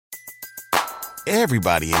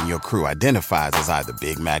Everybody in your crew identifies as either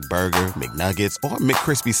Big Mac Burger, McNuggets, or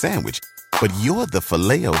McCrispy Sandwich. But you're the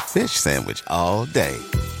Filet-O-Fish Sandwich all day.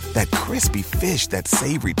 That crispy fish, that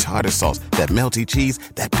savory tartar sauce, that melty cheese,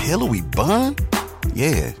 that pillowy bun.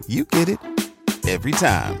 Yeah, you get it. Every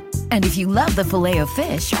time. And if you love the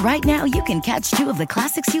Filet-O-Fish, right now you can catch 2 of the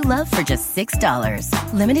classics you love for just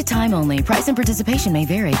 $6. Limited time only. Price and participation may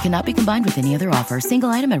vary. Cannot be combined with any other offer. Single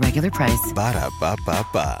item at regular price.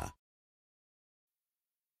 Ba-da-ba-ba-ba.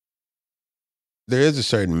 There is a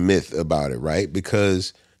certain myth about it, right?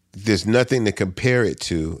 Because there's nothing to compare it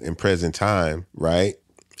to in present time, right?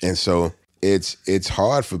 And so it's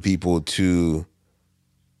hard for people to,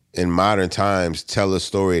 in modern times, tell a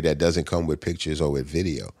story that doesn't come with pictures or with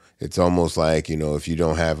video. It's almost like, if you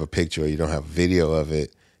don't have a picture or you don't have a video of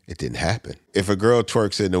it, it didn't happen. If a girl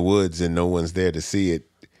twerks in the woods and no one's there to see it,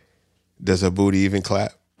 does her booty even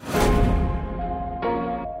clap?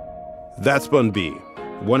 That's Bun B,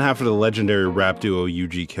 one half of the legendary rap duo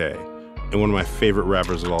UGK, and one of my favorite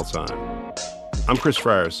rappers of all time. I'm Chris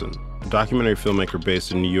Frierson, a documentary filmmaker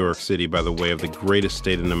based in New York City by the way of the greatest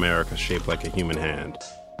state in America shaped like a human hand,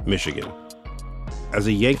 Michigan. As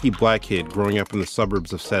a Yankee black kid growing up in the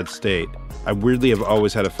suburbs of said state, I weirdly have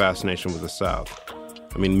always had a fascination with the South.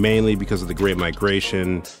 I mean, mainly because of the Great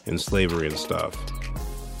Migration and slavery and stuff.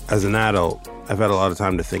 As an adult, I've had a lot of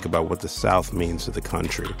time to think about what the South means to the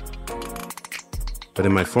country. But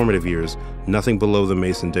in my formative years, nothing below the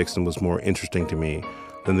Mason-Dixon was more interesting to me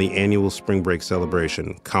than the annual spring break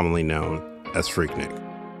celebration commonly known as Freaknik.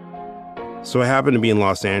 So I happened to be in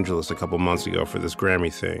Los Angeles a couple months ago for this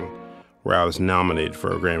Grammy thing, where I was nominated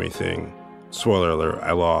for a Grammy thing. Spoiler alert,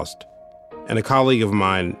 I lost. And a colleague of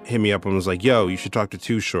mine hit me up and was like, yo, you should talk to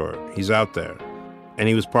Too Short. He's out there. And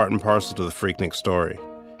he was part and parcel to the Freaknik story.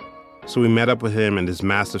 So we met up with him in his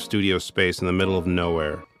massive studio space in the middle of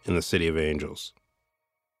nowhere in the City of Angels.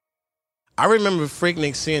 I remember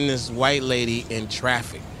Freaknik seeing this white lady in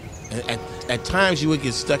traffic. At times you would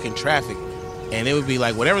get stuck in traffic and it would be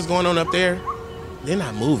like, whatever's going on up there, they're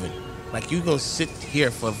not moving. Like, you go sit here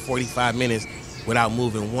for 45 minutes without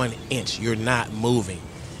moving 1 inch. You're not moving.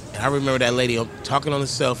 And I remember that lady talking on the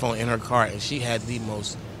cell phone in her car, and she had the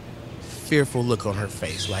most fearful look on her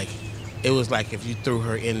face. Like, it was like if you threw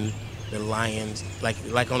her in the lions,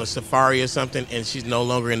 like on a safari or something, and she's no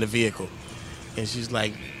longer in the vehicle. And she's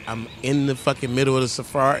like, I'm in the fucking middle of the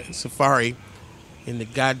safari in the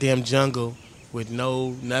goddamn jungle with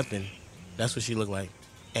no nothing. That's what she looked like.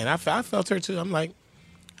 And I felt her, too. I'm like,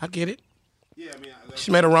 I get it. Yeah, I mean,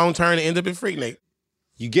 she made a wrong turn and ended up in Freaknik.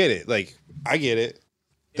 You get it. Like, I get it.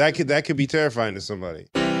 That could be terrifying to somebody.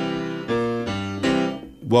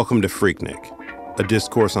 Welcome to Freaknik, a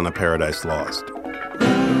discourse on a paradise lost.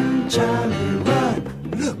 Run, Charlie, run.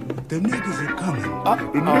 Look, the niggas are coming.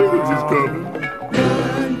 The niggas is coming.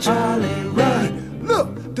 Run, Charlie, run.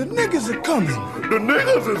 Look, the niggas are coming. The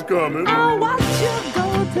niggas is coming. I watch you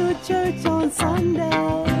go to church on Sunday.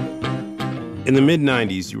 In the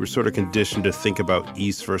mid-'90s, you were sort of conditioned to think about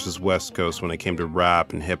East versus West Coast when it came to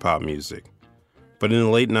rap and hip-hop music. But in the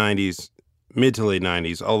late 90s, mid to late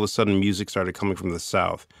 90s, all of a sudden music started coming from the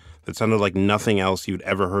South that sounded like nothing else you'd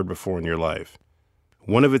ever heard before in your life.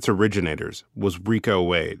 One of its originators was Rico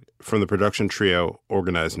Wade from the production trio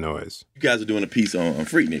Organized Noise. You guys are doing a piece on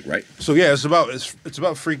Freaknik, right? So yeah, it's about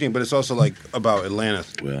Freaknik, but it's also like about Atlanta.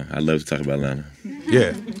 Well, I love to talk about Atlanta.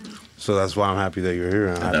 Yeah. So that's why I'm happy that you're here.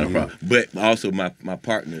 Not a problem. But also my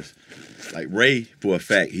partners, like Ray, for a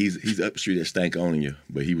fact, he's up the street at Stankonia,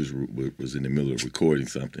 but he was in the middle of recording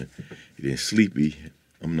something. Then Sleepy,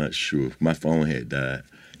 I'm not sure. My phone had died.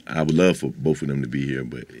 I would love for both of them to be here,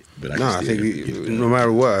 but I think no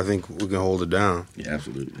matter what, I think we can hold it down. Yeah,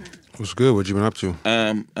 absolutely. What's good? What you been up to?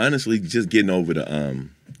 Honestly, just getting over the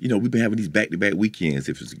we've been having these back-to-back weekends.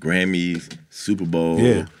 If it's the Grammys, Super Bowl,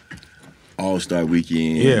 yeah. All-Star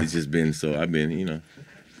Weekend. Yeah. It's just been so I've been,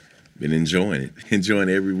 been enjoying it. Enjoying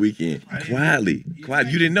every weekend. Quietly. You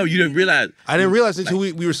didn't know. You didn't realize. I didn't realize until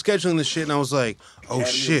we were scheduling this shit, and I was like, oh,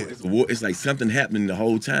 shit. It's like something happening the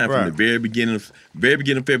whole time. Right. From the very beginning of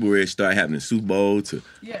February, it started happening. Super Bowl to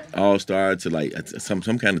All-Star to like some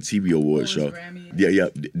kind of TV award show. Grammy. Yeah.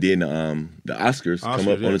 Then the Oscars come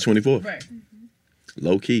up on the 24th. Right.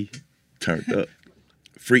 Low key. Turned up.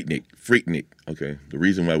 Freaknik. Okay, the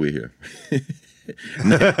reason why we're here. Okay,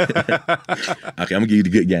 I'm gonna give you the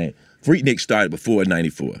good game. Freaknik started before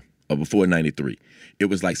 '94 or before '93. It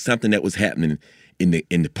was like something that was happening in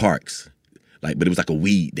the parks, but it was like a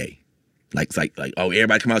weed day. It's like oh,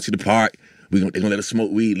 everybody come out to the park. They're gonna let us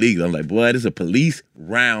smoke weed legal. I'm like, boy, there's a police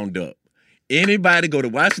roundup Anybody go to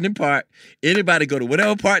Washington Park, anybody go to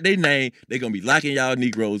whatever park they name, they're going to be locking y'all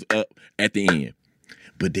Negroes up at the end.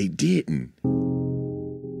 But they didn't.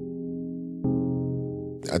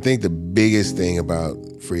 I think the biggest thing about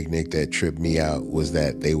Freaknik that tripped me out was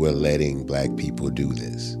that they were letting black people do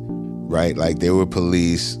this, right? Like there were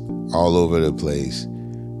police all over the place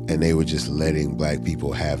and they were just letting black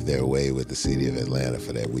people have their way with the city of Atlanta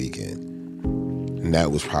for that weekend. And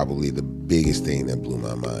that was probably the biggest thing that blew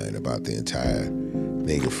my mind about the entire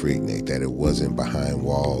Nigga Freaknik, that it wasn't behind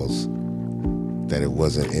walls, that it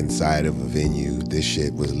wasn't inside of a venue. This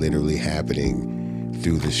shit was literally happening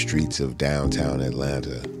through the streets of downtown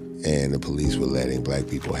Atlanta, and the police were letting black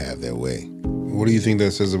people have their way. What do you think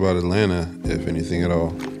that says about Atlanta, if anything at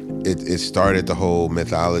all? It started the whole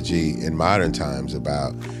mythology in modern times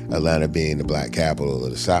about Atlanta being the black capital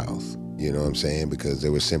of the South. You know what I'm saying? Because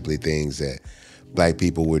there were simply things that black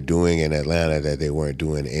people were doing in Atlanta that they weren't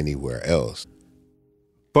doing anywhere else.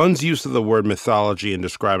 Bun's use of the word mythology in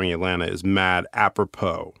describing Atlanta is mad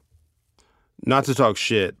apropos. Not to talk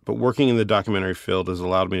shit, but working in the documentary field has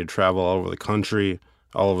allowed me to travel all over the country,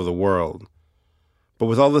 all over the world. But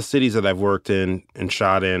with all the cities that I've worked in and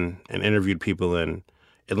shot in and interviewed people in,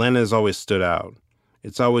 Atlanta has always stood out.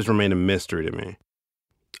 It's always remained a mystery to me.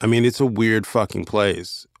 I mean, it's a weird fucking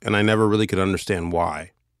place, and I never really could understand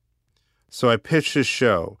why. So I pitched this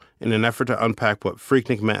show in an effort to unpack what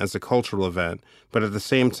Freaknik meant as a cultural event, but at the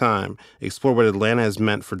same time, explore what Atlanta has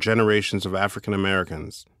meant for generations of African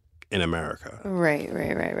Americans in America. Right.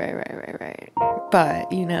 But,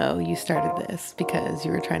 you know, you started this because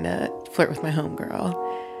you were trying to flirt with my homegirl.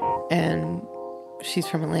 And she's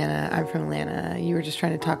from Atlanta, I'm from Atlanta. You were just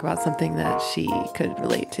trying to talk about something that she could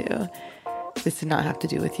relate to. This did not have to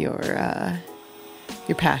do with your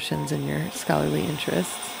passions and your scholarly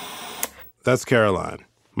interests. That's Caroline,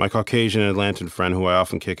 my Caucasian Atlantan friend who I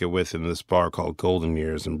often kick it with in this bar called Golden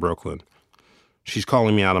Years in Brooklyn. She's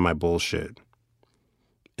calling me out on my bullshit.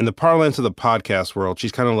 In the parlance of the podcast world,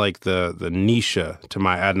 she's kind of like the Nisha to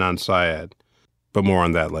my Adnan Syed, but more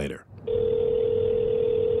on that later.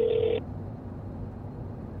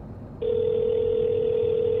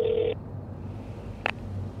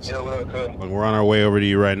 Yo, what up, cuz? We're on our way over to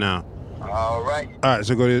you right now. All right. All right,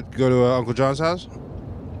 so go to Uncle John's house?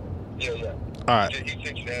 Yeah. All right. He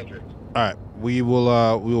sent you the address. All right. We will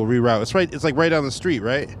reroute. It's like right down the street,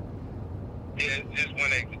 right? Yeah, it's just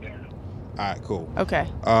one exit there. All right, cool. Okay.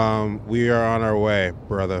 We are on our way,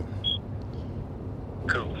 brother.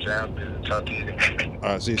 Cool. Sounds good. Talk to you then.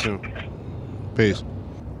 All right, see you soon. Peace.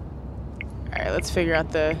 All right, let's figure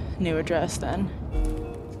out the new address then.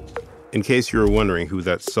 In case you were wondering who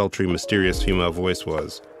that sultry, mysterious female voice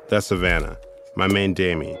was, that's Savannah, my main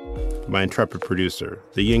Damie, my intrepid producer,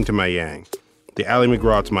 the yin to my yang, the Ally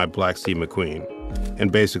McGraw to my Black Steve McQueen,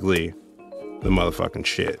 and basically, the motherfucking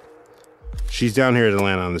shit. She's down here in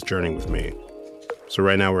Atlanta on this journey with me. So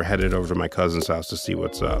right now we're headed over to my cousin's house to see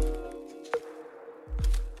what's up.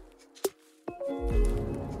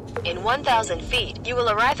 In 1,000 feet, you will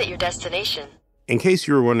arrive at your destination. In case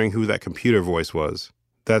you were wondering who that computer voice was,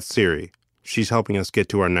 that's Siri. She's helping us get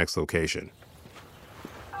to our next location.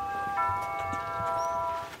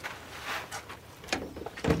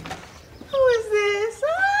 Who is this?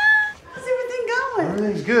 How's everything going?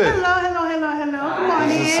 Everything's good. Hello. Come on in.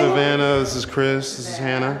 This is Savannah, this is Chris, this is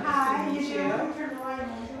Hannah. Hi, you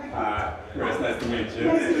Hi, Chris, nice to meet you.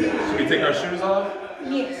 Should we take our shoes off?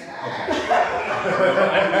 Yes.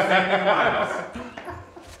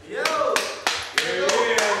 Yo!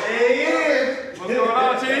 Hey, what's going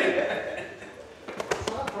on,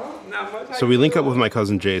 T? So we link up with my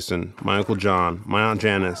cousin Jason, my Uncle John, my Aunt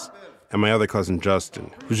Janice, and my other cousin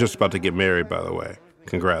Justin, who's just about to get married, by the way.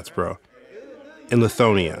 Congrats, bro. In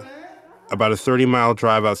Lithonia, about a 30-mile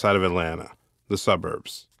drive outside of Atlanta, the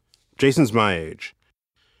suburbs. Jason's my age.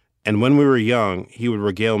 And when we were young, he would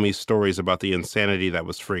regale me stories about the insanity that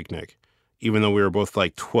was Freaknik, even though we were both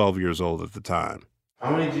like 12 years old at the time.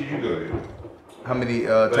 How many did you go to? How many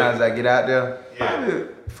times I get out there? Yeah. Probably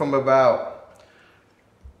from about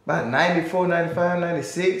 94, 95,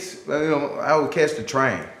 96. You know, I would catch the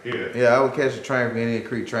train. Yeah, I would catch the train from Indian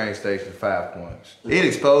Creek train station to 5 Points. It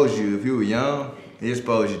exposed you, if you were young, it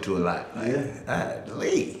exposed you to a lot. Like, I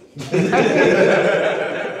believe.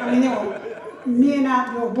 I mean,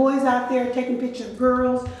 there were boys out there taking pictures of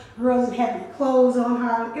girls and having clothes on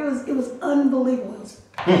her. It was unbelievable. It was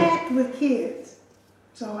packed with kids.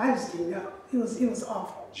 So I just didn't know. It was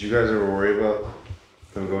awful. Did you guys ever worry about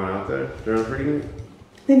them going out there during Freaknik?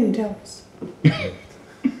 They didn't tell us. So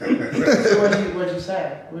what'd you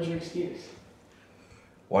say? What was your excuse?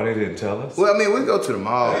 Why they didn't tell us? Well, I mean, we go to the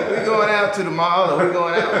mall. We going out to the mall, or we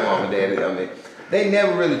going out with mom and daddy. I mean, they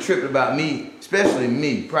never really tripped about me, especially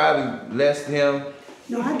me. Probably less than him.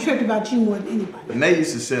 No, I tripped about you more than anybody. And they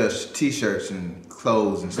used to sell T-shirts and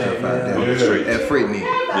clothes and stuff out there at Freaknik.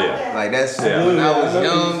 Yeah. Like that's when I was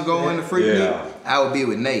young going to Freaknik, I would be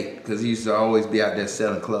with Nate because he used to always be out there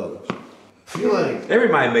selling clothes. Feel like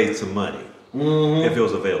everybody made some money if it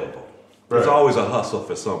was available. There's always a hustle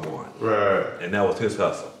for someone. Right. And that was his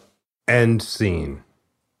hustle. End scene.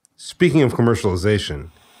 Speaking of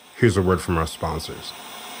commercialization, here's a word from our sponsors.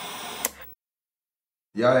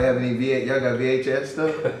 Y'all have any y'all got VHS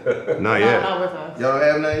stuff? Not yet. Not with us. Y'all don't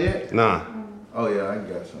have none yet? Nah. Oh yeah, I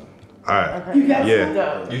got some. All right. Okay. You got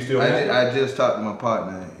Yeah. some? You still I just talked to my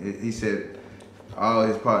partner. He said all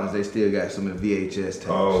his partners, they still got some of the VHS tapes.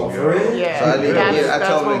 Oh, Yeah. So I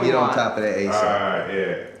told him what to we get on want. top of that ASAP. Alright,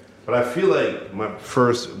 yeah. But I feel like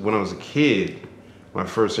when I was a kid, my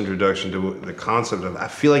first introduction to the concept of, I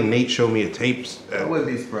feel like Nate showed me a tapes. I wouldn't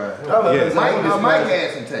be surprised. Yeah. Mike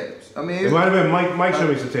had some tapes. I mean, It might have been Mike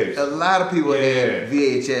showed me some tapes. a lot of people had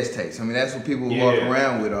VHS tapes. I mean, that's what people walk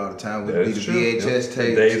around with all the time, would be the VHS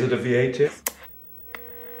tapes. Days of the VHS.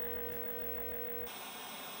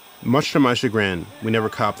 Much to my chagrin, we never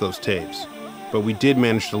copped those tapes. But we did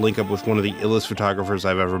manage to link up with one of the illest photographers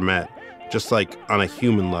I've ever met, just like on a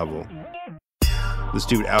human level. This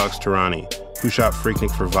dude, Alex Tarani, who shot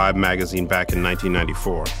Freaknik for Vibe magazine back in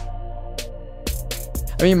 1994.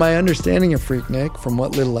 I mean, my understanding of Freaknik, from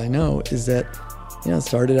what little I know, is that, it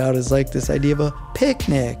started out as like this idea of a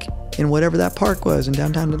picnic in whatever that park was in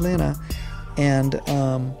downtown Atlanta. And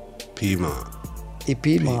Piedmont.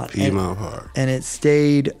 Piedmont. Piedmont Park. And it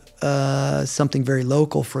stayed something very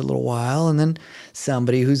local for a little while. And then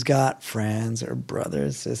somebody who's got friends or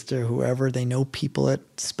brother, sister, whoever, they know people at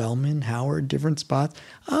Spelman, Howard, different spots.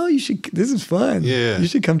 Oh, this is fun. Yeah. You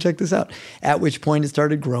should come check this out. At which point it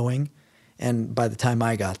started growing. And by the time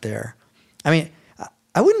I got there, I mean,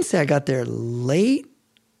 I wouldn't say I got there late,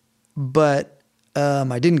 but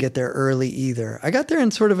I didn't get there early either. I got there in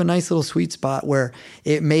sort of a nice little sweet spot where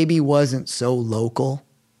it maybe wasn't so local.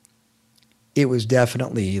 It was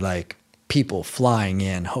definitely like people flying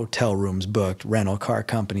in, hotel rooms booked, rental car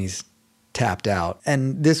companies tapped out.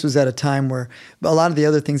 And this was at a time where a lot of the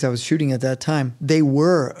other things I was shooting at that time, they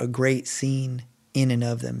were a great scene in and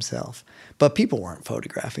of themselves. But people weren't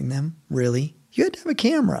photographing them, really. You had to have a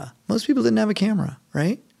camera. Most people didn't have a camera,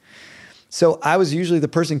 right? So I was usually the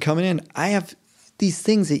person coming in. I have these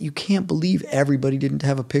things that you can't believe everybody didn't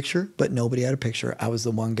have a picture, but nobody had a picture. I was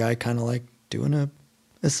the one guy kind of like doing a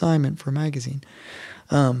assignment for a magazine.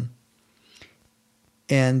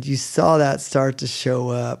 And you saw that start to show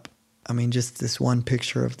up. I mean, just this one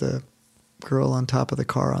picture of the girl on top of the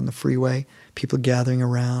car on the freeway, people gathering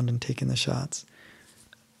around and taking the shots.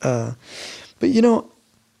 But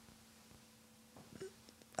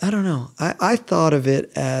I don't know. I thought of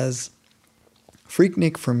it as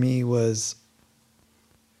Freaknik for me was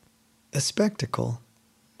a spectacle.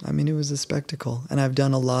 I mean, it was a spectacle. And I've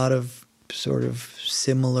done a lot of sort of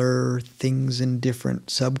similar things in different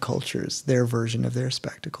subcultures, their version of their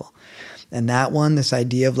spectacle. And that one, this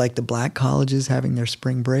idea of like the black colleges having their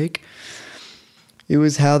spring break, it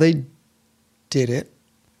was how they did it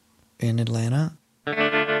in Atlanta.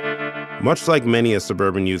 Much like many a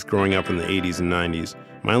suburban youth growing up in the 80s and 90s,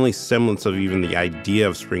 my only semblance of even the idea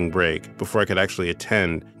of spring break before I could actually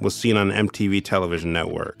attend was seen on MTV television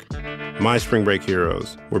network. My spring break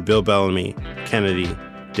heroes were Bill Bellamy, Kennedy,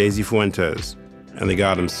 Daisy Fuentes, and the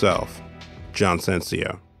god himself, John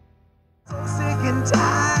Sensio.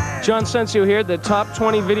 John Sensio here, the top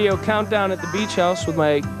 20 video countdown at the Beach House with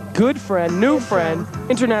my good friend, new friend,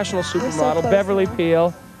 international supermodel, Beverly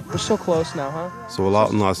Peel. We're so close now, huh? So while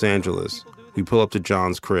out in Los Angeles, we pull up to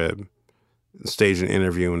John's crib and stage an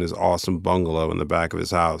interview in his awesome bungalow in the back of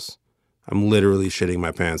his house. I'm literally shitting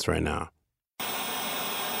my pants right now.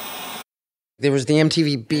 There was the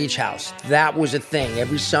MTV Beach House. That was a thing.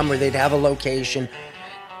 Every summer they'd have a location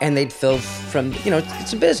and they'd fill from,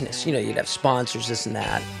 it's a business. You'd have sponsors, this and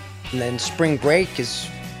that. And then spring break is,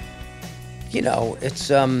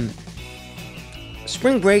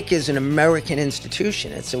 spring break is an American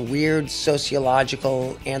institution. It's a weird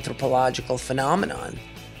sociological, anthropological phenomenon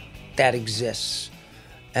that exists.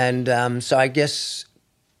 And so I guess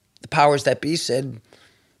the powers that be said,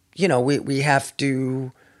 we have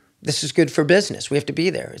to, this is good for business. We have to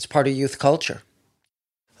be there. It's part of youth culture.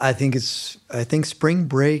 I think spring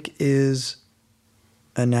break is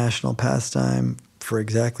a national pastime for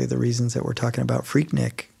exactly the reasons that we're talking about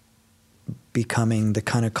Freaknik becoming the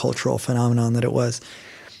kind of cultural phenomenon that it was.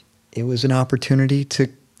 It was an opportunity to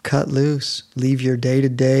cut loose, leave your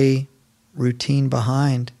day-to-day routine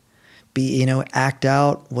behind. Act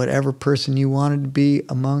out whatever person you wanted to be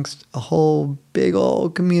amongst a whole big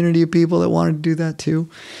old community of people that wanted to do that too.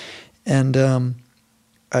 And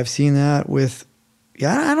I've seen that with,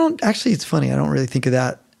 it's funny, I don't really think of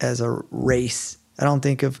that as a race. I don't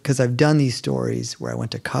think of, because I've done these stories where I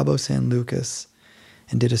went to Cabo San Lucas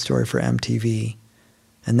and did a story for MTV,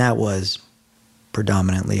 and that was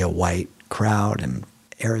predominantly a white crowd, and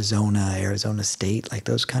Arizona State, like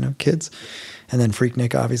those kind of kids. And then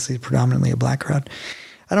Freaknik, obviously, predominantly a black crowd.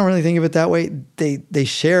 I don't really think of it that way. They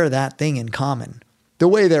share that thing in common. The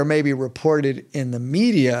way they're maybe reported in the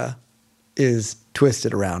media is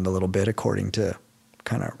twisted around a little bit according to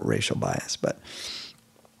kind of racial bias. But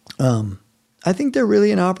I think they're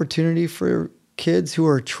really an opportunity for kids who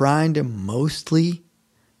are trying to mostly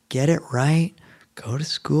get it right, go to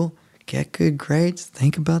school, get good grades,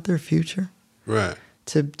 think about their future. Right.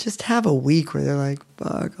 To just have a week where they're like,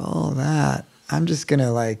 fuck all that. I'm just going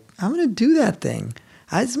to do that thing.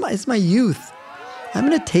 It's my youth. I'm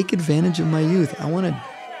going to take advantage of my youth. I want to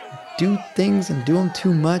do things and do them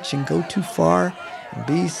too much and go too far and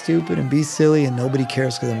be stupid and be silly, and nobody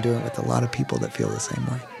cares because I'm doing it with a lot of people that feel the same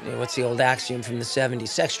way. What's the old axiom from the 70s?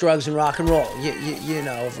 Sex, drugs, and rock and roll. You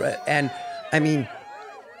know, and I mean,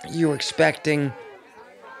 you were expecting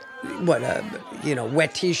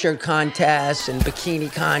wet t-shirt contests and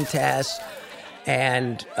bikini contests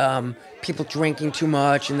and people drinking too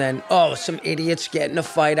much, and then, some idiots get in a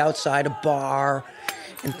fight outside a bar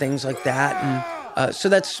and things like that. And so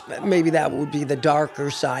that would be the darker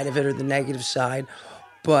side of it, or the negative side.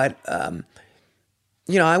 But,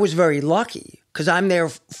 I was very lucky because I'm there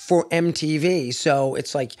for MTV. So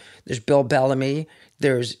it's like there's Bill Bellamy,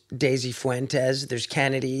 there's Daisy Fuentes, there's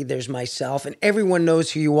Kennedy, there's myself, and everyone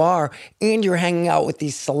knows who you are, and you're hanging out with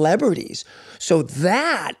these celebrities. So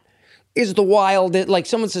that is the wild, like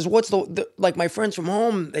someone says, what's the like my friends from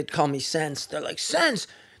home, they'd call me Sense. They're like, Sense,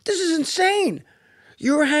 this is insane.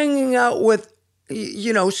 You're hanging out with,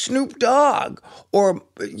 Snoop Dogg, or,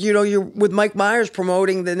 you're with Mike Myers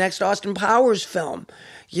promoting the next Austin Powers film,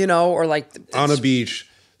 or like. On a beach,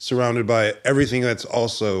 surrounded by everything that's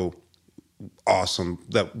also awesome,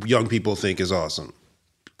 that young people think is awesome.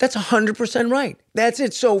 That's 100% right. That's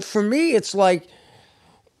it. So for me, it's like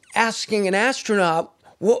asking an astronaut,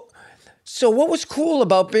 what was cool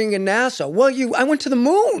about being in NASA? Well, I went to the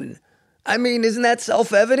moon. I mean, isn't that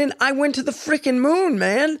self-evident? I went to the freaking moon,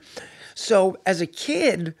 man. So as a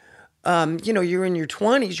kid, you're in your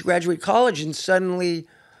 20s, you graduate college, and suddenly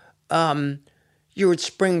you're at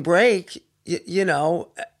spring break,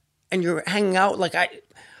 and you're hanging out. Like I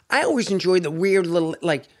always enjoyed the weird little,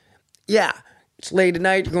 it's late at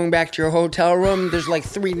night, you're going back to your hotel room, there's like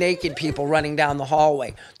 3 naked people running down the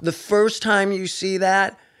hallway. The first time you see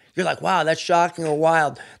that, you're like, wow, that's shocking or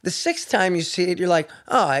wild. The 6th time you see it, you're like,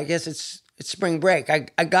 oh, I guess it's spring break.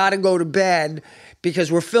 I gotta go to bed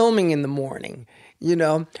because we're filming in the morning,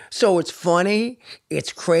 So it's funny,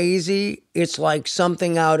 it's crazy, it's like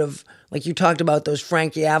something out of, like you talked about those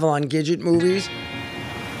Frankie Avalon Gidget movies.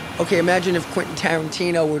 Okay, imagine if Quentin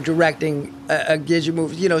Tarantino were directing a Gidget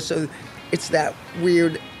movie, so it's that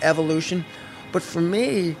weird evolution. But for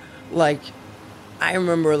me, I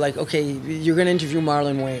remember, okay, you're going to interview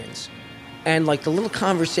Marlon Wayans. And, the little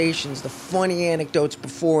conversations, the funny anecdotes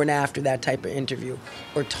before and after that type of interview,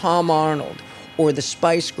 or Tom Arnold, or the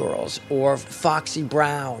Spice Girls, or Foxy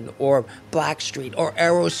Brown, or Blackstreet, or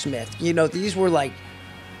Aerosmith. These were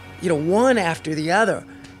one after the other.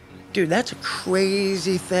 Dude, that's a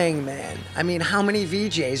crazy thing, man. I mean, how many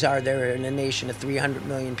VJs are there in a nation of 300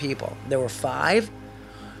 million people? There were 5.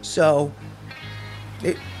 So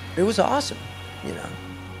it was awesome,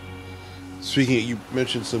 Speaking, you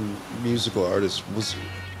mentioned some musical artists.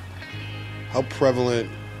 How prevalent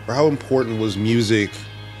or how important was music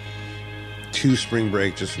to spring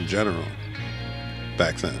break just in general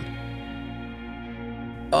back then?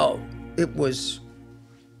 Oh, it was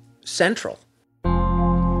central.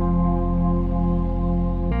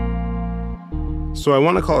 So I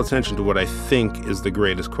want to call attention to what I think is the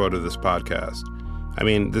greatest quote of this podcast. I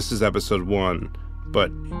mean, this is episode 1,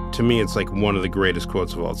 but to me it's like one of the greatest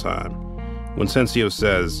quotes of all time. When Sensio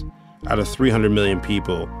says, out of 300 million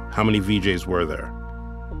people, how many VJs were there?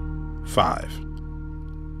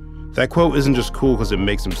 5. That quote isn't just cool because it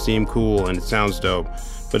makes him seem cool and it sounds dope,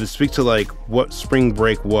 but it speaks to what spring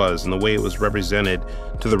break was and the way it was represented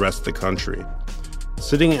to the rest of the country.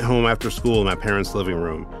 Sitting at home after school in my parents' living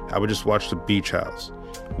room, I would just watch The Beach House,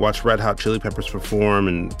 watch Red Hot Chili Peppers perform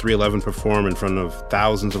and 311 perform in front of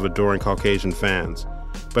thousands of adoring Caucasian fans.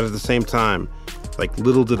 But at the same time, Like,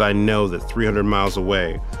 little did I know that 300 miles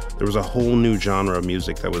away, there was a whole new genre of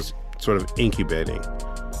music that was sort of incubating.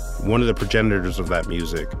 One of the progenitors of that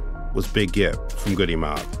music was Big Gip from Goodie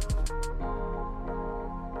Mob.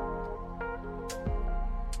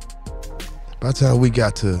 By the time we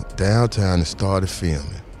got to downtown and started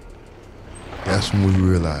filming, that's when we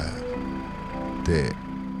realized that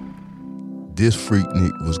this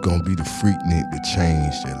Freaknik was gonna be the Freaknik that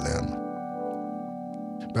changed Atlanta.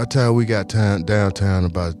 By the time we got downtown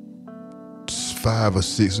about 5 or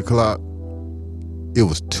 6 o'clock, it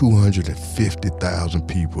was 250,000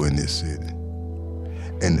 people in this city.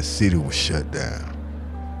 And the city was shut down.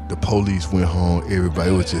 The police went home,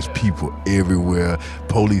 everybody, it was just people everywhere.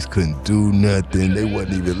 Police couldn't do nothing. They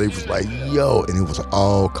was like, yo, and it was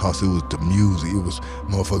all cause it was the music. It was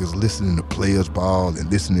motherfuckers listening to Players Ball and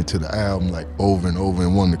listening to the album like over and over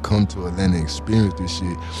and wanting to come to Atlanta and experience this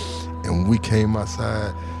shit. And when we came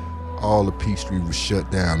outside, all of Peachtree was shut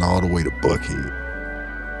down all the way to Buckhead.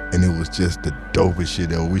 And it was just the dopest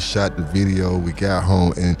shit ever. We shot the video, we got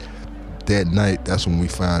home, and that night, that's when we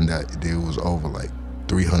found out there was over like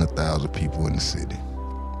 300,000 people in the city.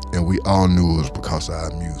 And we all knew it was because of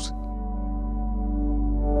our music.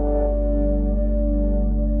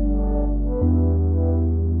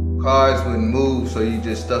 Cars wouldn't move, so you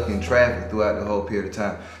just stuck in traffic throughout the whole period of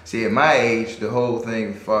time. See, at my age, the whole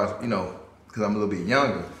thing, as far as, because I'm a little bit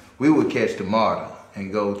younger, we would catch the MARTA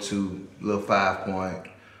and go to little 5 Point.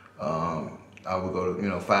 I would go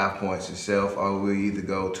to, 5 Points itself, or we either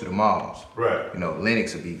go to the malls. Right.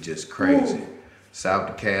 Lenox would be just crazy. Ooh.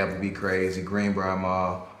 South DeKalb would be crazy, Greenbrier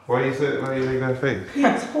Mall. Why do you make that face?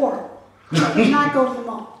 Yeah, it's horrible. Do not go to the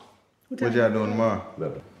mall. What y'all doing tomorrow?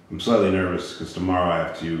 I'm slightly nervous because tomorrow I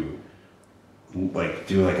have to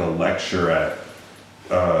do a lecture at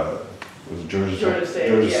Georgia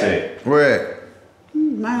State. Where at?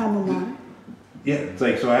 My alma mater. Yeah, it's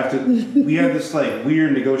like, so I have to, we have this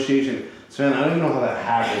weird negotiation. So man, I don't even know how that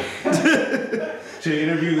happened. To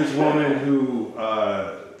interview this woman who,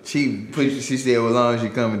 she said, well, as long as you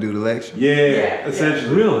come and do the lecture. Yeah, essentially.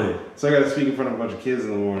 Yeah. Really? So I got to speak in front of a bunch of kids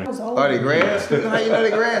in the morning. Are they grad students? How you know they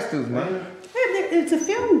grad students, man? It's a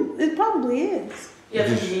film. It probably is. Yeah,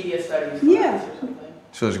 it's media studies. Yeah. Or something.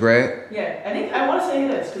 So it's grad? Yeah, I want to say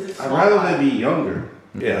it is because it's. I'd rather they be younger.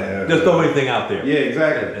 Yeah. Just throw anything out there. Yeah,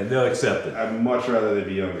 exactly. And they'll accept it. I'd much rather they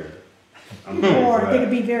be younger. Or they could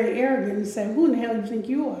be very arrogant and say, "Who in the hell do you think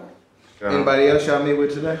you are?" Anybody else y'all meet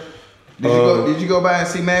with today? Did you go by and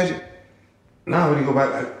see Magic? No, we didn't go by.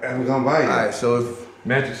 I haven't gone by yet. All right, so if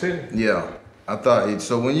Magic City. Yeah, I thought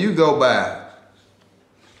so. When you go by,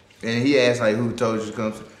 and he asks who told you to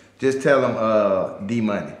come, just tell him D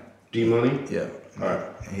Money. D Money. Yeah. All right.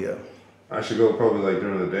 Yeah. I should go probably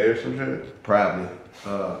during the day or some shit. Probably.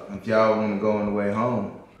 If y'all want to go on the way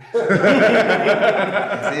home. It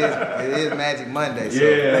is Magic Monday, so I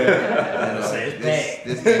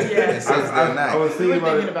was thinking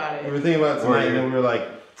about it. We were thinking about it tonight, and then we were like,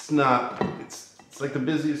 it's like the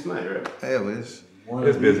busiest night, right? Yeah, it is.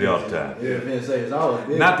 It's busy all the time. Yeah, man, say it's always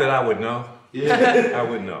busy. Not that I would know. Yeah, I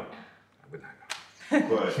wouldn't know.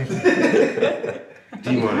 But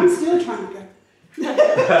D-Money. I'm still trying to go.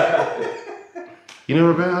 You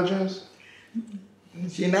never been out, Jess?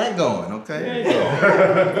 She not going, okay?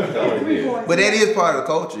 But that is part of the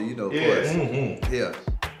culture, of course. Mm-hmm. Yeah.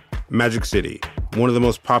 Magic City, one of the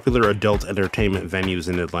most popular adult entertainment venues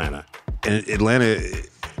in Atlanta. And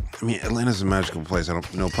Atlanta's a magical place.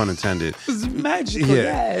 No pun intended. It's magical,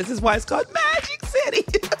 yes. This is why it's called Magic City.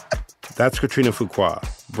 That's Katrina Fuqua,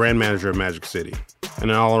 brand manager of Magic City, and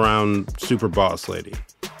an all-around super boss lady.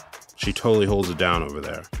 She totally holds it down over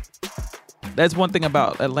there. That's one thing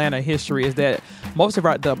about Atlanta history is that most of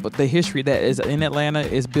the history that is in Atlanta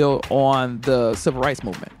is built on the civil rights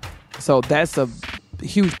movement. So that's a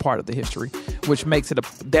huge part of the history, which makes it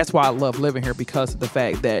that's why I love living here, because of the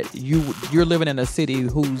fact that you're living in a city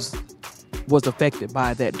was affected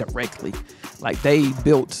by that directly. Like, they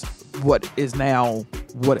built what is now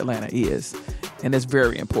what Atlanta is, and it's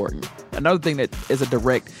very important. Another thing that is a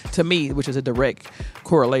direct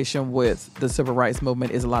correlation with the civil rights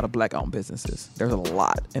movement is a lot of black-owned businesses. There's a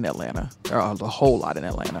lot in Atlanta. There are a whole lot in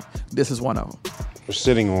Atlanta. This is one of them. We're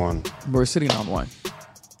sitting on one.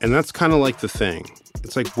 And that's kind of like the thing.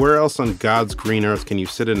 It's like, where else on God's green earth can you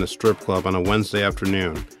sit in a strip club on a Wednesday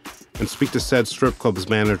afternoon and speak to said strip club's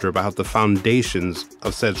manager about how the foundations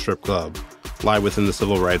of said strip club lie within the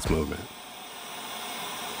civil rights movement?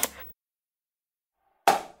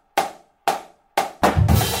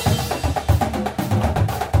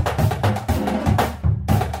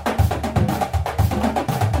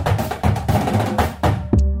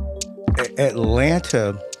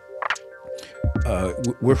 Atlanta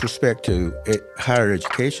With respect to higher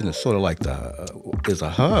education, it's sort of like is a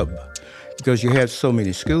hub, because you had so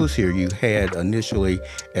many schools here. You had initially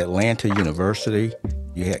Atlanta University,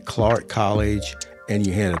 you had Clark College, and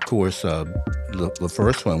you had, of course, the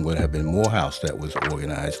first one would have been Morehouse, that was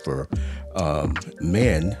organized for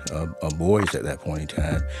men, boys at that point in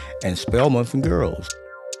time, and Spelman for girls.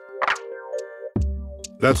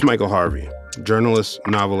 That's Michael Harvey, journalist,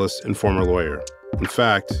 novelist, and former lawyer. In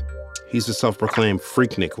fact, he's a self-proclaimed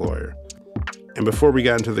Freaknik lawyer. And before we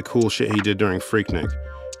got into the cool shit he did during Freaknik,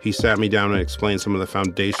 he sat me down and explained some of the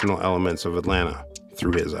foundational elements of Atlanta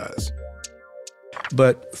through his eyes.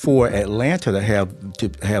 But for Atlanta to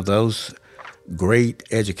have those great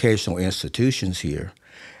educational institutions here,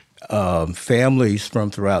 families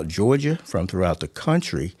from throughout Georgia, from throughout the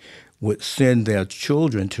country, would send their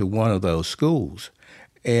children to one of those schools.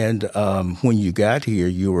 And when you got here,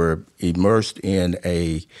 you were immersed in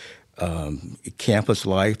a campus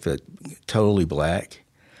life that totally black.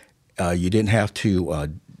 You didn't have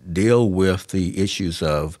to deal with the issues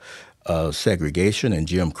of segregation and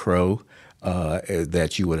Jim Crow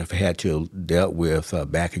that you would have had to dealt with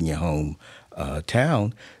back in your home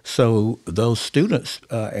town. So those students,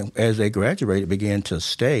 as they graduated, began to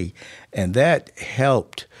stay, and that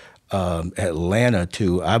helped Atlanta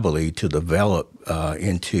I believe, to develop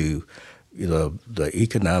into the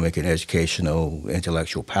economic and educational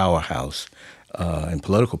intellectual powerhouse and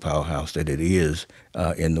political powerhouse that it is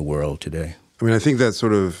in the world today. I mean, I think that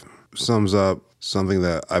sort of sums up something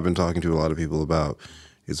that I've been talking to a lot of people about.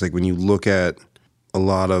 It's like when you look at a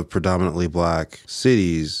lot of predominantly black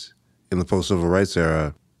cities in the post-civil rights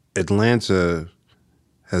era, Atlanta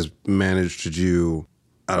has managed to do,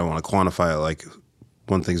 I don't want to quantify it like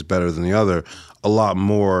one thing's better than the other, a lot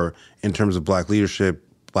more in terms of black leadership,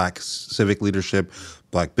 black civic leadership,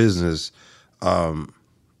 black business,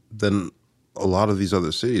 than a lot of these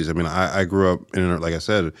other cities. I mean, I grew up, like I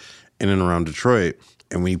said, in and around Detroit,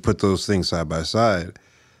 and when you put those things side by side,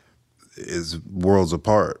 it's worlds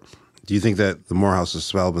apart. Do you think that the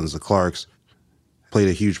Morehouses, Spelmans, the Clarks played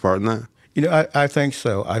a huge part in that? You know, I think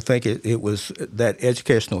so. I think it was that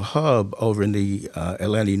educational hub over in the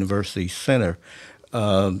Atlanta University Center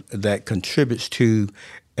that contributes to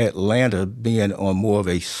Atlanta being on more of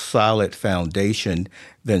a solid foundation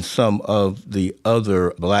than some of the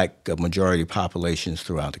other black majority populations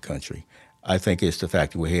throughout the country. I think it's the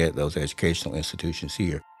fact that we had those educational institutions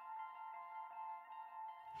here.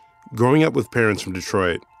 Growing up with parents from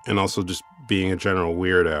Detroit, and also just being a general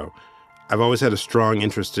weirdo, I've always had a strong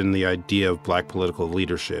interest in the idea of black political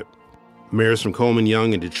leadership. Mayors from Coleman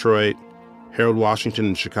Young in Detroit, Harold Washington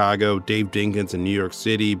in Chicago, Dave Dinkins in New York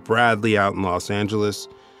City, Bradley out in Los Angeles.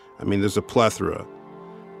 I mean, there's a plethora.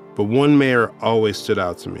 But one mayor always stood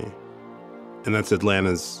out to me, and that's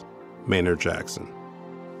Atlanta's Maynard Jackson.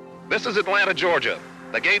 This is Atlanta, Georgia,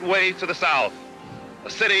 the gateway to the South, a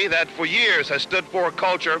city that for years has stood for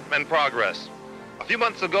culture and progress. A few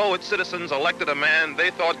months ago, its citizens elected a man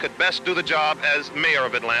they thought could best do the job as mayor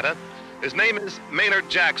of Atlanta. His name is Maynard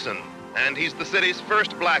Jackson, and he's the city's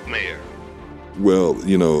first black mayor. Well,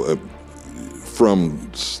 you know, from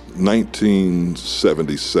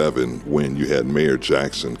 1977, when you had Mayor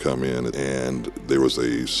Jackson come in, and there was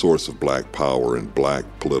a source of black power and black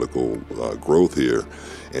political growth here,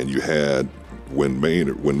 and you had, when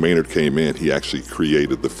Maynard came in, he actually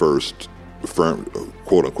created the first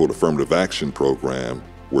quote-unquote affirmative action program,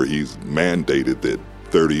 where he's mandated that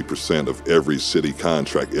 30% of every city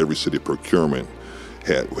contract, every city procurement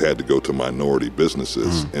had to go to minority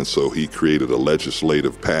businesses. And so he created a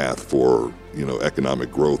legislative path for, you know,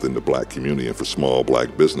 economic growth in the black community and for small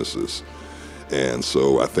black businesses. And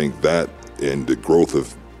so I think that, and the growth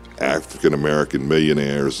of African-American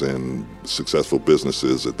millionaires and successful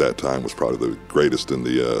businesses at that time, was probably the greatest in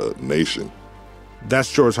the nation.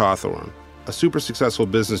 That's George Hawthorne, a super successful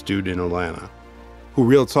business dude in Atlanta, who,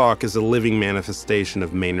 real talk, is a living manifestation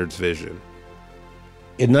of Maynard's vision.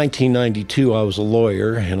 In 1992, I was a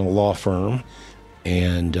lawyer in a law firm,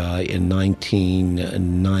 and in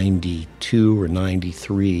 1992 or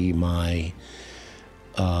 93, my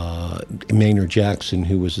Maynard Jackson,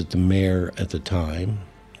 who was the mayor at the time,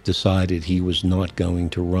 decided he was not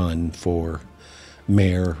going to run for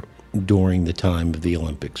mayor during the time of the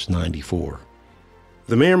Olympics, 94.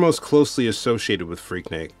 The mayor most closely associated with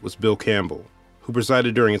Freaknik was Bill Campbell, who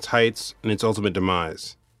presided during its heights and its ultimate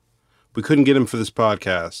demise. We couldn't get him for this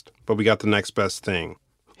podcast, but we got the next best thing.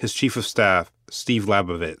 His chief of staff, Steve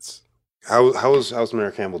Labovitz. How's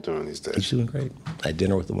Mayor Campbell doing these days? He's doing great. I had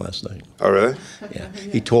dinner with him last night. Oh, really? Yeah.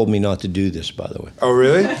 He told me not to do this, by the way. Oh,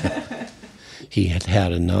 really? He had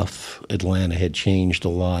had enough. Atlanta had changed a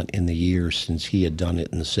lot in the years since he had done it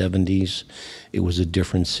in the 70s. It was a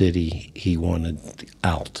different city. He wanted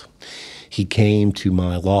out. He came to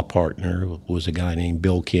my law partner, was a guy named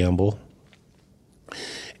Bill Campbell.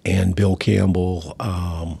 And Bill Campbell,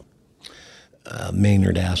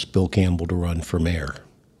 Maynard asked Bill Campbell to run for mayor.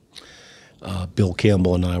 Bill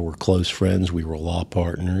Campbell and I were close friends. We were law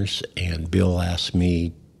partners, and Bill asked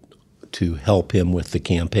me to help him with the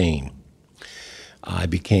campaign. I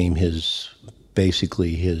became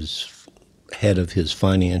basically his head of his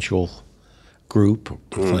financial group,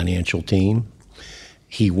 financial team.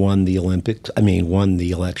 He won the won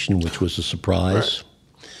the election, which was a surprise.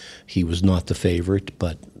 Right. He was not the favorite,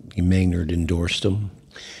 but Maynard endorsed him.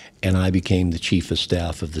 And I became the chief of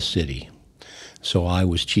staff of the city. So I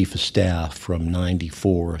was chief of staff from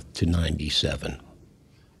 94 to 97.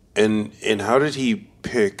 And how did he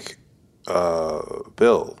pick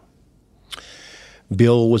Bill?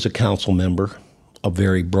 Bill was a council member, a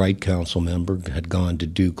very bright council member, had gone to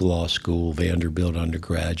Duke Law School, Vanderbilt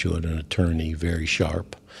undergraduate, an attorney, very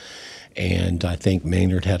sharp. And I think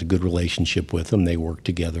Maynard had a good relationship with him. They worked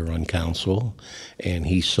together on council, and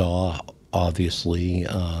he saw, obviously,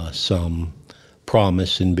 some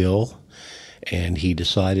promise in Bill, and he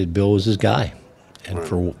decided Bill was his guy. And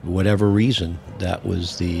for whatever reason, that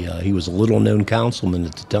was he was a little-known councilman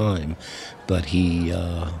at the time, but he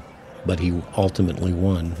ultimately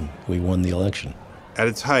won. We won the election. At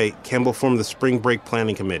its height, Campbell formed the Spring Break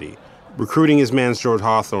Planning Committee, recruiting his man George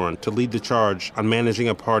Hawthorne to lead the charge on managing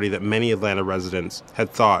a party that many Atlanta residents had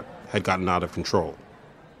thought had gotten out of control.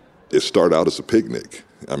 It started out as a picnic.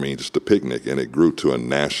 I mean, just a picnic, and it grew to a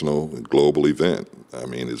national and global event. I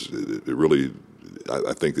mean, it really,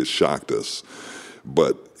 I think it shocked us.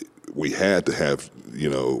 But we had to have,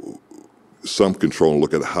 some control and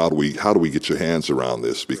look at how do we get your hands around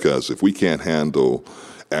this? Because if we can't handle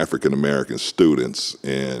African American students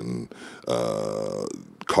in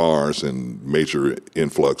cars and major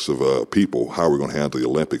influx of people, how are we going to handle the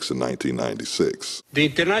Olympics in 1996? The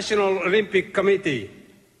International Olympic Committee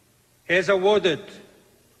has awarded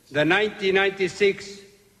the 1996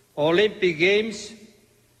 Olympic Games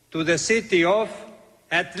to the city of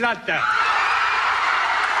Atlanta.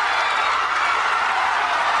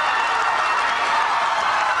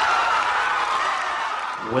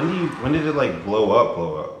 When did it blow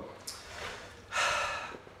up?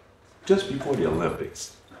 Just before the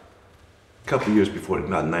Olympics. A couple years before,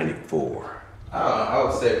 not 94. I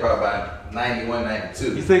would say probably about 91,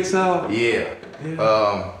 92. You think so? Yeah.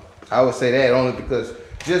 I would say that only because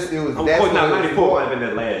it was. Of course, now 94 might have been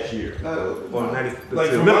that last year. Or 90.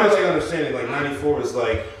 From my understanding, 94 was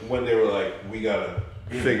when they were we gotta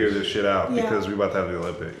figure this shit out because we're about to have the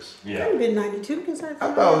Olympics. It could have been 92 because I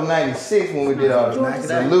thought it was 96 when we did all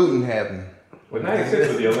the looting happened. Well, 96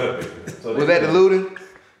 was the Olympics. So was that the looting?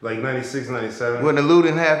 96, 97? When the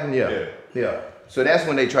looting happened, yeah. So that's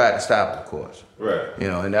when they tried to stop it, of course. Right.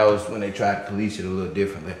 And that was when they tried to police it a little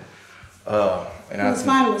differently. It was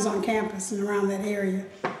fine. It was on campus and around that area.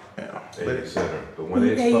 But when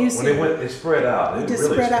it spread out. It just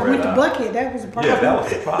really spread out. Went to Buckhead. That was a problem. Yeah, that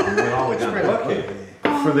was the problem. It went all the way down to Buckhead.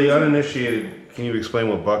 For the uninitiated, can you explain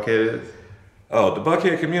what Buckhead is? Oh, the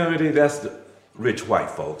Buckhead community, that's the rich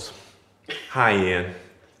white folks. High end.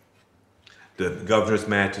 The Governor's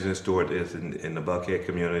Mansion and store is in the Buckhead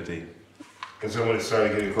community. And so when it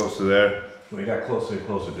started getting close to there? When it got closer and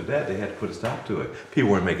closer to that, they had to put a stop to it.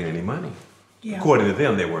 People weren't making any money. Yeah. According to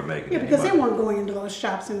them, they weren't making any money. Yeah, because they weren't going into those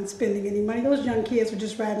shops and spending any money. Those young kids were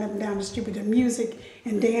just riding up and down the street with their music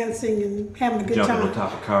and dancing and having a good time. Jumping on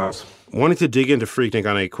top of cars. Wanting to dig into Freaknik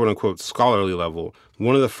on a quote-unquote scholarly level,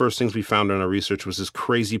 one of the first things we found in our research was this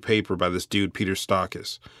crazy paper by this dude, Peter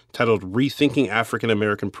Stockus, titled Rethinking African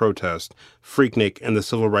American Protest, Freaknik and the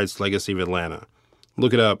Civil Rights Legacy of Atlanta.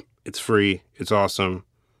 Look it up. It's free. It's awesome.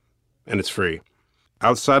 And it's free.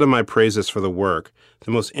 Outside of my praises for the work,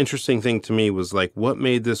 the most interesting thing to me was what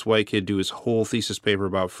made this white kid do his whole thesis paper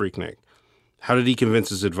about Freaknik? How did he convince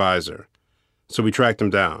his advisor? So we tracked him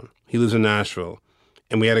down. He lives in Nashville.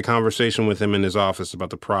 And we had a conversation with him in his office about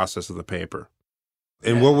the process of the paper.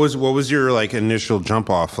 And what was your initial jump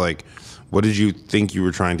off? What did you think you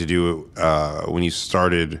were trying to do when you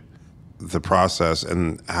started the process,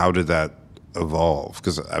 and how did that evolve?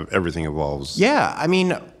 Because everything evolves. Yeah, I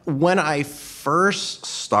mean, when I first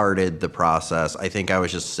started the process, I think I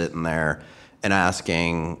was just sitting there and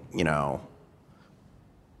asking,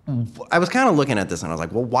 I was kind of looking at this and I was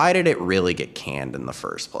like, well, why did it really get canned in the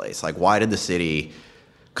first place? Why did the city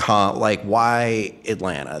why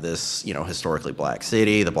Atlanta, this, historically black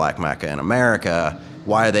city, the black Mecca in America,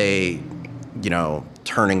 why are they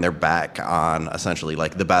turning their back on essentially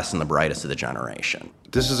like the best and the brightest of the generation.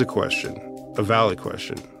 This is a question, a valid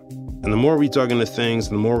question. And the more we dug into things,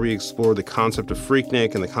 and the more we explored the concept of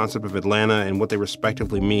Freaknik and the concept of Atlanta and what they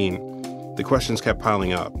respectively mean, the questions kept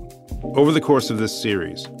piling up. Over the course of this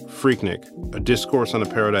series, Freaknik, A Discourse on a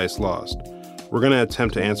Paradise Lost, we're going to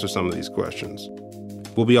attempt to answer some of these questions.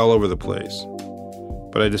 We'll be all over the place.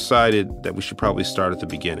 But I decided that we should probably start at the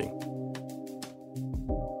beginning.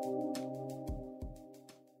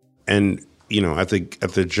 And, at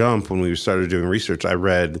the jump, when we started doing research, I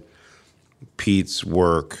read Pete's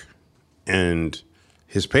work, and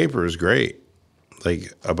his paper is great,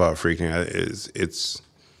 like, about Freaknik.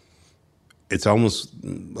 It's almost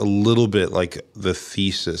a little bit like the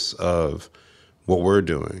thesis of what we're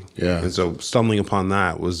doing. Yeah. And so stumbling upon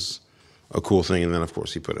that was a cool thing. And then, of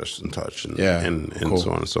course, he put us in touch and cool.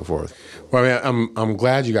 so on and so forth. Well, I mean, I'm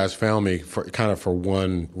glad you guys found me for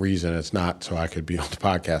one reason. It's not so I could be on the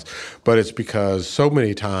podcast, but it's because so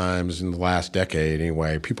many times in the last decade,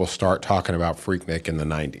 anyway, people start talking about Freaknik in the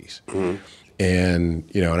 90s. Mm-hmm.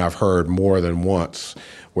 And, and I've heard more than once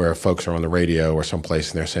where folks are on the radio or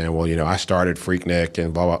someplace and they're saying, well, I started Freaknik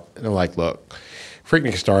and blah, blah. And I'm like, look,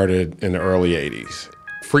 Freaknik started in the early 80s.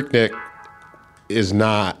 Freaknik is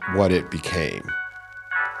not what it became.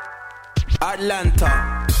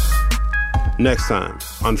 Atlanta. Next time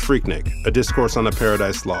on Freaknik, A Discourse on a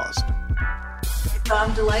Paradise Lost. So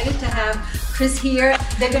I'm delighted to have Chris here.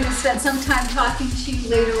 They're going to spend some time talking to you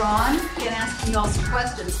later on and asking you all some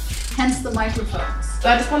questions, hence the microphones. So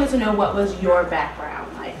I just wanted to know, what was your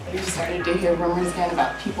background like? You started to hear rumors again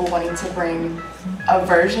about people wanting to bring a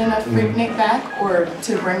version of Freaknik back, or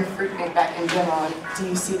to bring Freaknik back in general. Do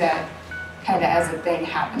you see that kind of as a thing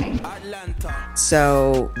happening?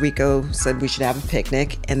 So Rico said we should have a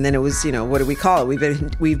picnic, and then it was, what do we call it?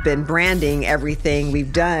 We've been branding everything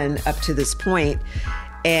we've done up to this point,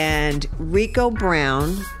 and Rico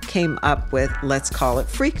Brown came up with, let's call it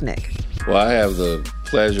Freaknik. Well, I have the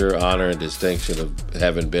pleasure, honor, and distinction of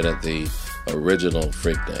having been at the original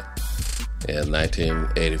Freaknik in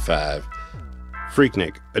 1985.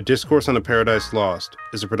 Freaknik, A Discourse on a Paradise Lost,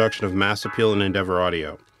 is a production of Mass Appeal and Endeavor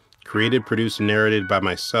Audio. Created, produced, and narrated by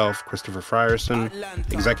myself, Christopher Frierson.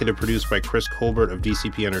 Executive produced by Chris Colbert of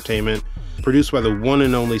DCP Entertainment. Produced by the one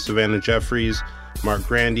and only Savannah Jeffries, Mark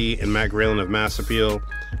Grandy, and Matt Grayland of Mass Appeal.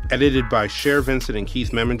 Edited by Cher Vincent and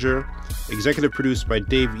Keith Meminger. Executive produced by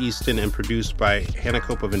Dave Easton and produced by Hannah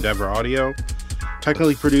Cope of Endeavor Audio.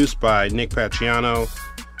 Technically produced by Nick Pacciano.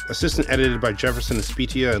 Assistant edited by Jefferson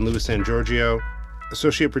Espitia and Louis San Giorgio.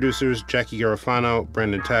 Associate producers Jackie Garofano,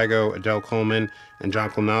 Brandon Tago, Adele Coleman, and John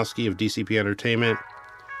Klonowski of DCP Entertainment.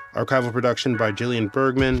 Archival production by Jillian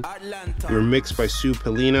Bergman. We were mixed by Sue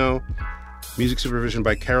Pelino. Music supervision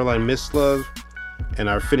by Caroline Mislove. And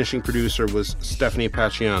our finishing producer was Stephanie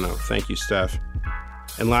Pacciano. Thank you, Steph.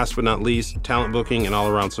 And last but not least, talent booking and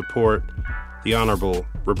all-around support, the Honorable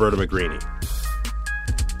Roberta McGreeny.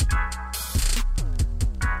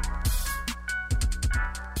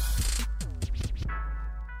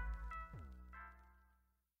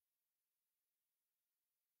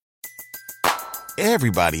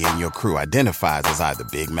 Everybody in your crew identifies as either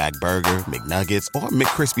Big Mac Burger, McNuggets, or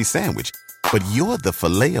McCrispy Sandwich. But you're the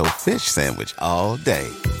Filet-O-Fish Sandwich all day.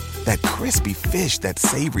 That crispy fish, that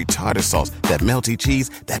savory tartar sauce, that melty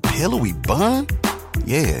cheese, that pillowy bun.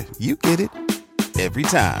 Yeah, you get it. Every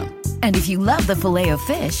time. And if you love the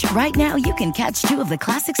Filet-O-Fish, right now you can catch two of the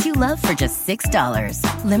classics you love for just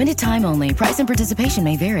 $6. Limited time only. Price and participation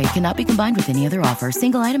may vary. Cannot be combined with any other offer.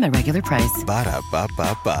 Single item at regular price.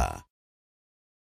 Ba-da-ba-ba-ba.